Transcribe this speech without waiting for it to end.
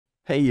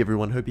Hey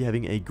everyone, hope you're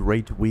having a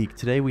great week.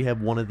 Today we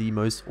have one of the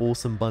most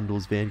awesome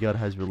bundles Vanguard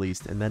has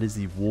released, and that is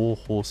the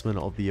Horsemen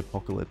of the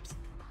Apocalypse.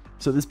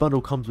 So this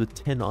bundle comes with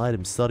 10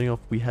 items. Starting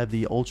off, we have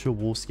the Ultra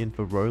War skin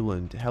for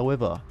Roland.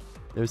 However,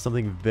 there is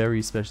something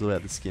very special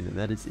about the skin, and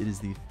that is it is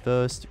the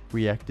first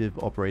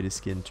reactive operator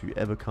skin to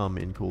ever come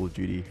in Call of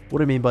Duty.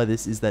 What I mean by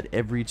this is that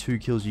every 2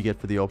 kills you get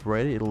for the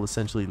operator, it'll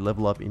essentially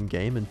level up in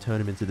game and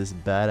turn him into this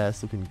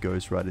badass looking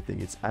Ghost Rider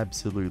thing. It's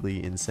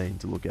absolutely insane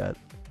to look at.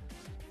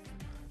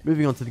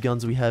 Moving on to the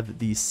guns, we have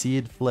the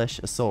Seared Flesh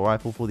assault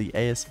rifle for the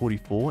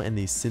AS-44 and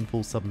the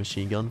Sinful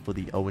Submachine Gun for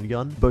the Owen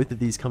gun. Both of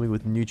these coming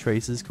with new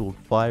traces called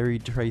Fiery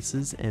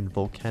Traces and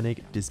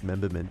Volcanic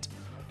Dismemberment.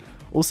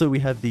 Also, we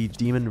have the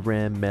Demon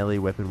Ram melee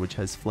weapon, which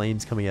has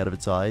flames coming out of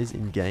its eyes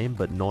in game,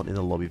 but not in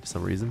the lobby for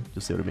some reason.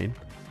 You'll see what I mean.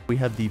 We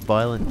have the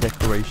Violent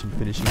Declaration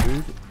finishing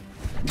move.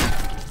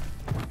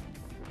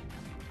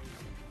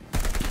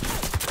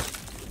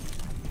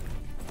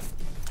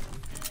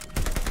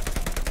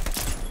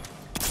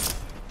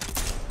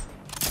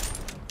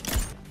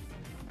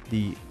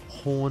 The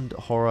Horned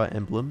Horror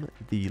Emblem,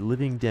 the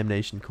Living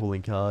Damnation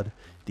calling card,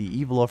 the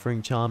Evil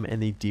Offering Charm,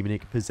 and the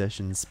Demonic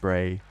Possession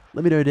Spray.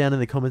 Let me know down in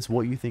the comments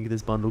what you think of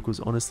this bundle, because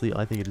honestly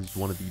I think it is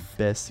one of the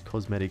best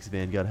cosmetics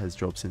Vanguard has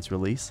dropped since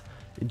release.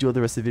 Enjoy the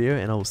rest of the video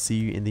and I will see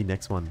you in the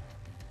next one.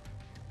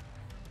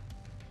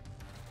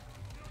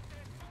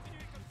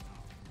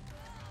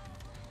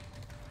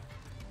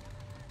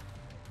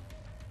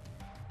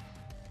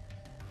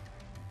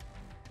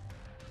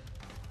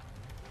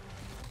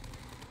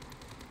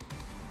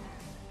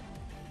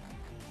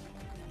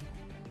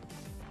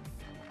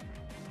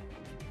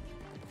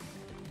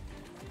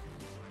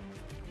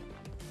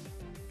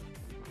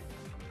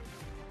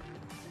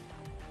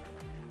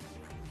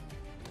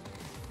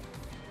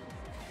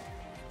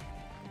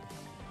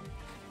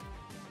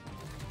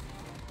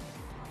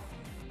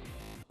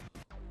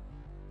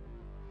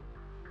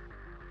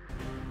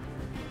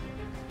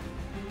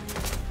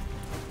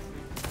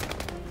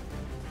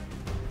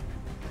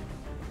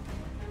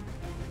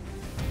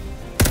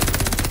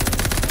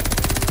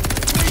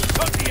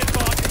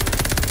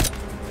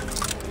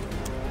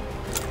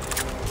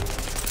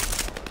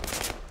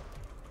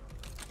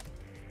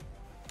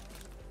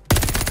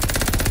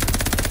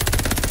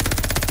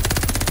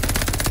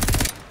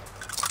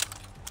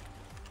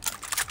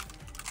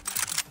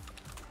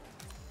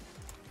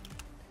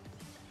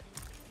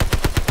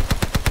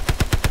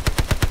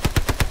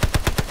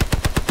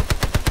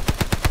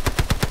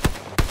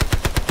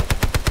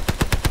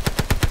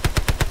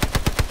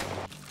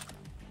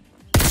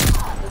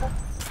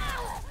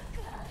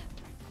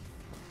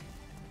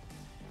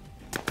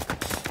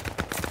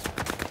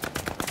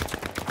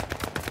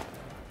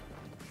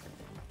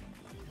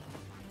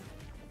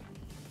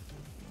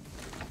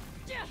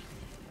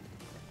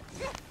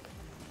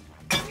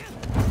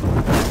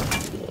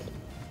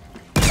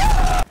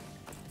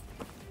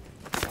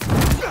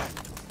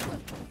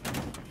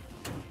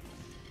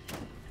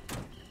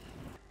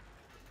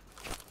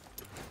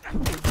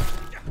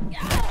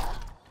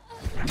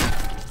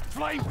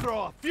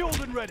 Flamethrower, fueled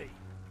and ready.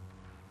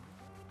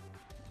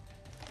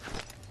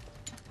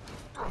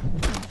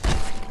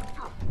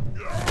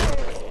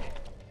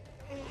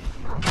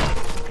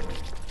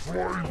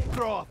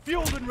 Flamethrower,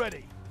 fueled and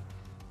ready.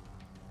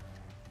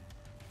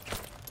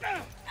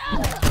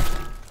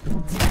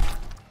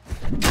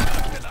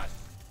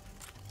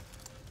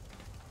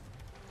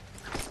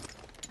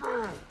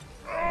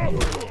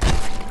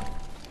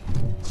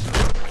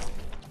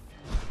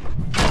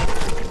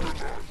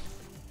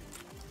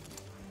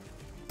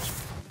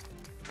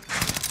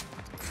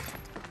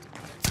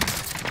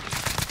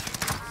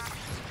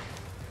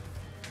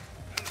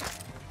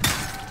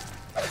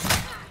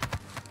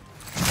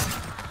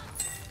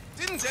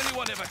 Didn't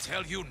anyone ever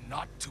tell you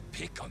not to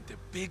pick on the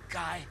big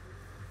guy?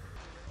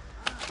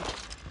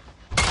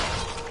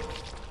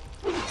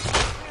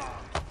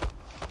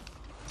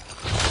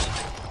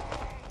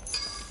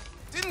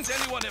 Didn't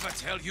anyone ever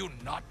tell you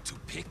not to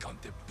pick on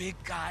the big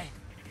guy?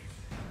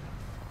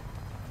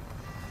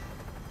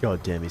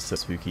 God damn, he's so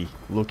spooky.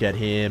 Look at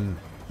him.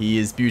 He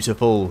is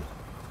beautiful.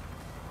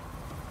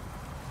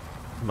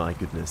 My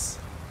goodness.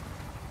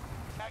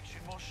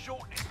 Action will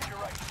shorten its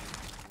duration.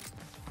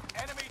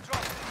 Enemy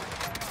dropping.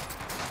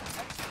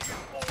 Execute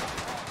all.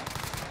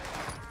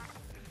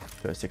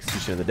 First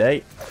execution of the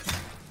day.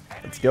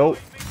 Let's go.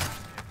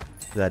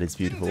 That is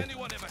beautiful. Didn't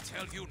anyone ever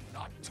tell you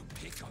not to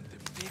pick on the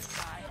big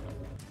guy?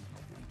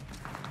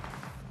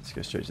 Let's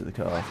go straight to the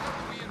car.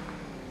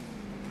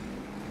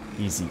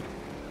 Easy.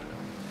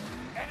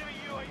 Enemy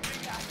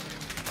UAV active.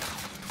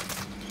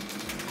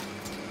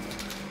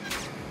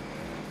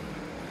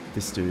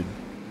 This dude.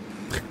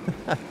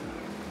 I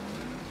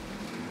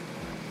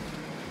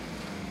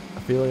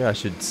feel like I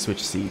should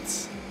switch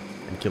seats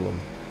and kill him.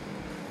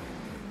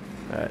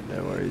 Alright,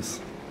 no worries.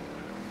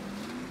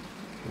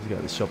 There's a guy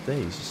at the shop there,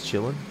 he's just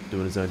chilling,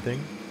 doing his own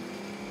thing.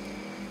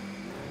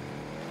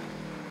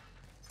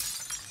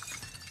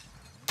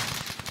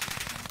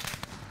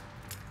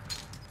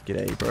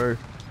 G'day, bro.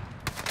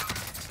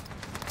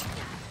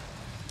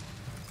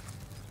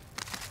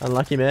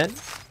 Unlucky, man.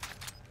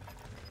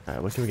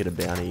 Alright, where can we get a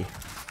bounty?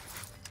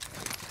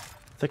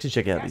 Let's actually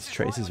check out these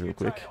traces real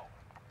quick.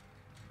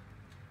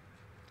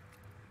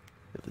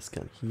 Get this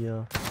gun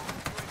here.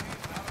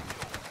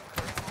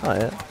 Oh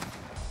yeah.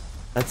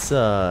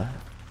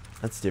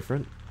 That's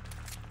different.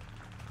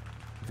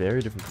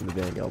 Very different from the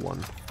Vanguard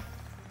one.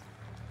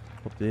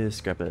 Pop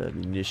this, grab a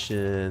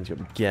munitions,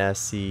 grab a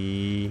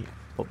gassy,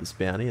 pop this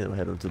bounty, and then we'll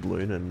head onto the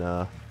balloon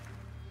and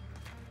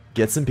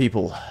get some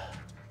people.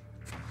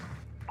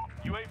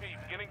 UAV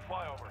beginning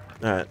flyover.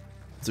 Alright,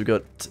 so we've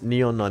got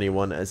Neon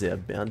 91 as our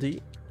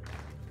bounty.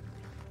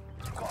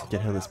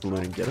 Get on this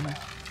balloon and get him.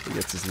 He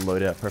gets his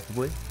loadout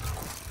preferably.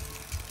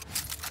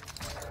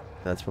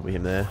 That's probably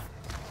him there,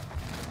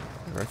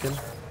 I reckon.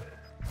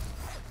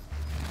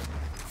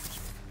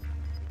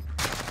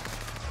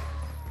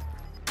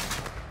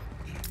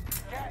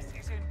 Gas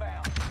is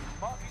inbound.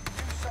 Marking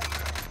new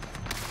sector.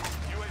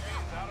 UAV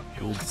is out of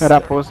fuel. Good Good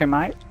up, stuff. pussy,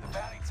 mate. The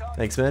bounty target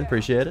Thanks, is man. down.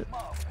 Appreciate it.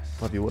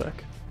 Marvelous. Love your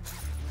work.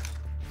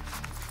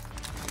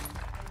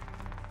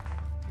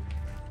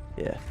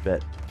 Yeah,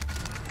 bet.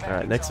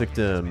 Alright, next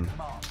victim.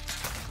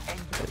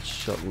 Get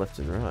shot left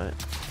and right. Enemy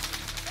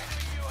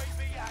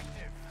UAV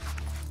active.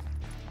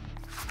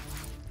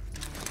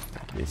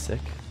 Give me a sec.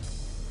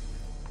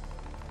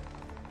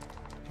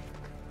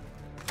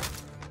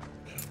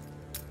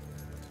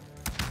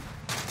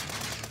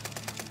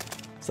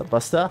 What's up,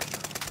 Buster?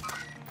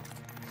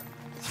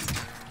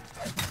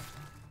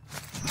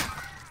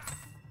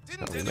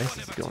 Didn't Oh, the anyone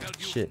Masons are ever gone. tell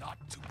you Shit. not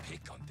to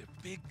pick on the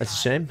big That's a guy?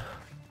 shame.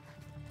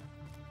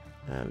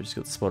 We just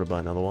got spotted by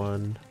another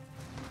one.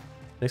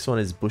 Next one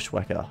is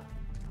Bushwhacker.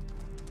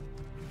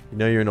 You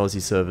know you're in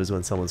Aussie servers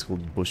when someone's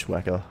called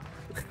Bushwhacker.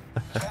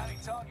 Bounty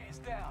target is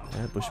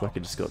down. Bushwhacker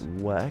just got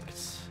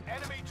whacked.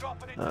 Enemy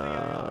dropping into the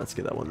AO. Let's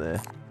get that one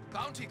there.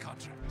 Bounty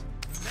contract.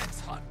 Let's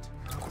hunt.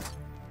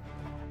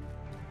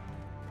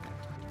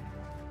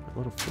 A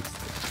lot of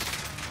footsteps.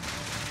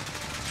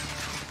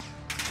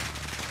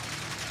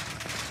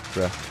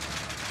 Bruh.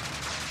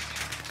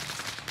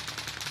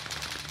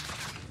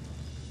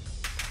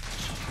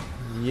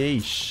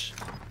 Yeesh.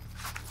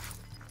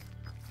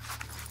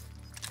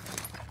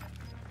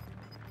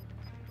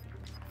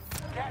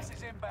 Gas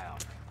is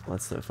inbound. Well,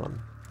 that's no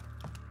fun.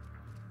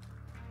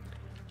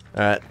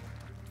 Alright.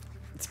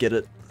 Let's get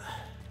it.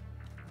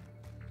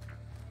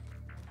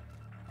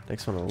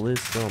 Next one on the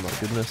list. Oh my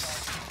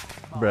goodness.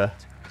 Bruh.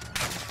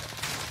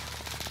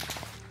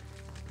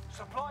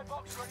 Supply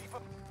box ready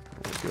for.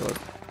 Oh my god.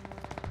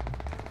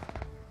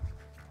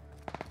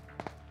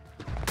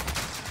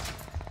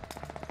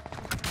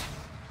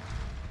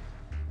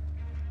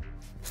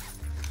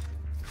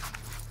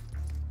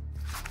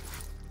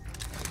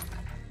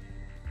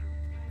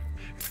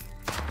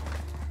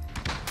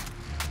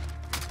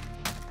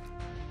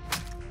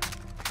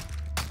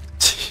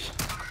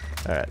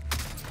 Alright.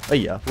 Oh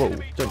yeah. Whoa.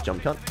 Don't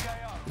jump, cunt.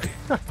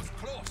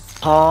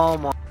 Oh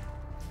my.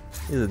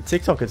 He's a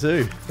TikToker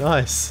too.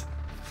 Nice.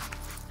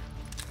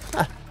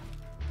 Ha.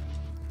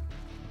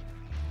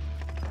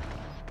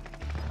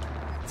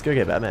 Let's go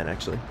get Batman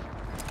actually.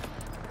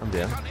 I'm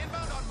down. Gun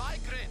inbound on my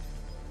grid.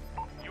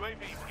 UAV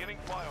beginning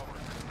flyover.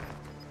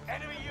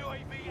 Enemy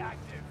UAV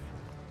active.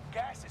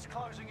 Gas is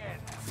closing in.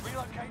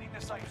 Relocating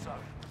the safe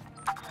zone.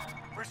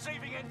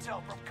 Receiving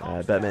intel from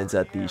comms Batman's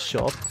down at the area.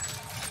 shop.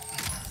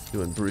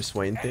 Doing Bruce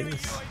Wayne Enemy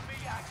things. UAV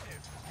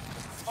active.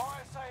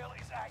 Fire sale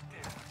is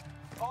active.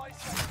 Buy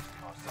sale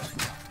costs.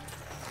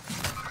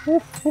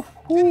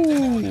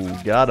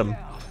 Ooh, got him. To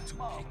pick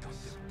on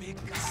the big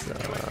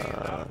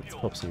guy. Let's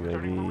pop some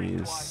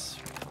UAVs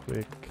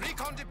quick.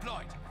 Recon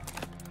deployed.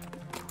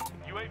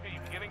 UAV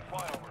beginning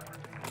flyover.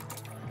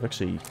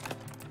 Actually,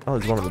 oh,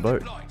 there's one on the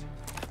boat. Deployed.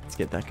 Let's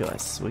get that guy.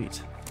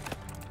 Sweet.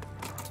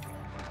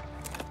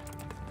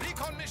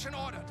 Recon mission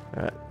ordered.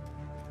 Alright.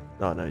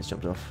 Oh no, he's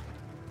jumped off.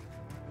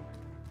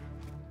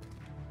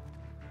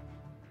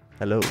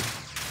 Hello.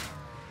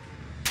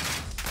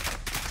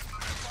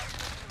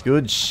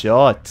 Good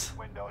shot.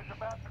 Window is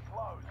about to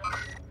close.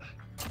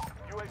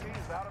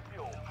 UAV is out of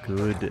fuel.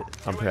 Good.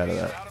 I'm proud of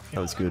that. That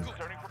was good.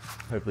 Turning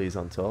for Hopefully he's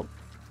on top.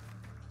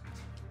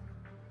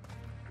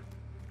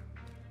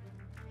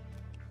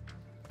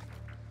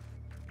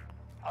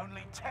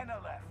 only 10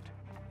 are left.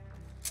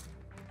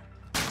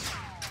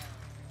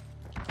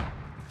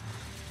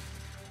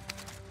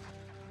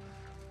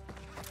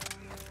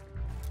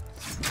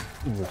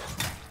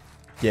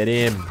 Get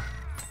him.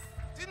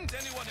 Didn't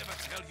anyone ever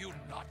tell you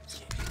not to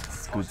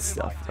pick? Good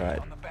stuff. Alright.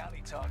 On the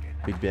bounty target.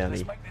 Big bounty.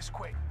 Let's make this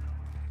quick.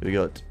 We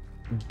got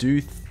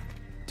Dothu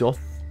Chibi.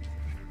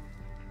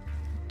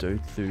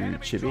 Dropping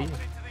into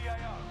the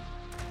AO.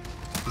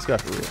 This guy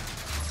for real.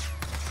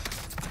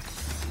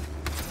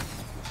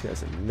 This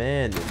guy's a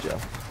man ninja.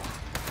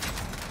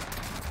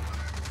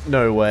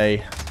 No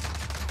way.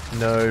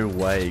 No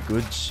way.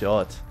 Good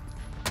shot.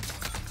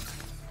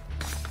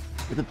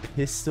 With a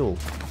pistol.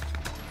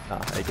 Ah,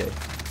 okay.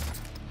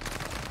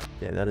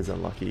 Yeah, that is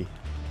unlucky.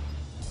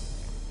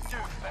 Do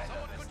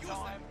better this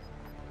time.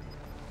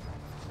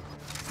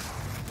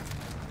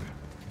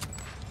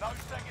 No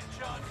second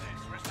chances.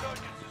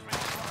 Resurgence has been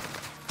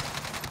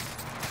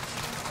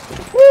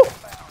Woo!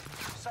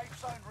 Safe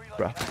zone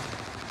Bruh.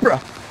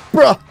 relocated.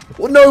 Bruh!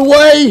 Oh, no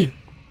way!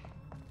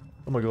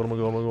 Oh my god, oh my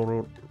god, oh my god,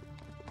 oh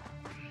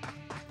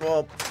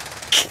my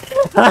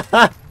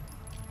god.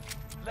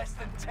 Less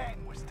than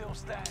 10, we're still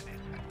standing.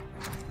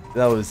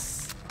 That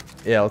was...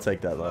 Yeah, I'll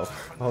take that though.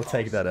 I'll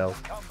take that L.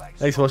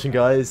 Thanks for watching,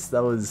 guys.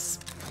 That was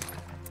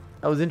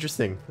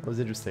interesting. That was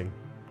interesting.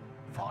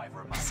 5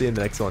 remain. See you in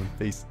the next one.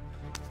 Peace.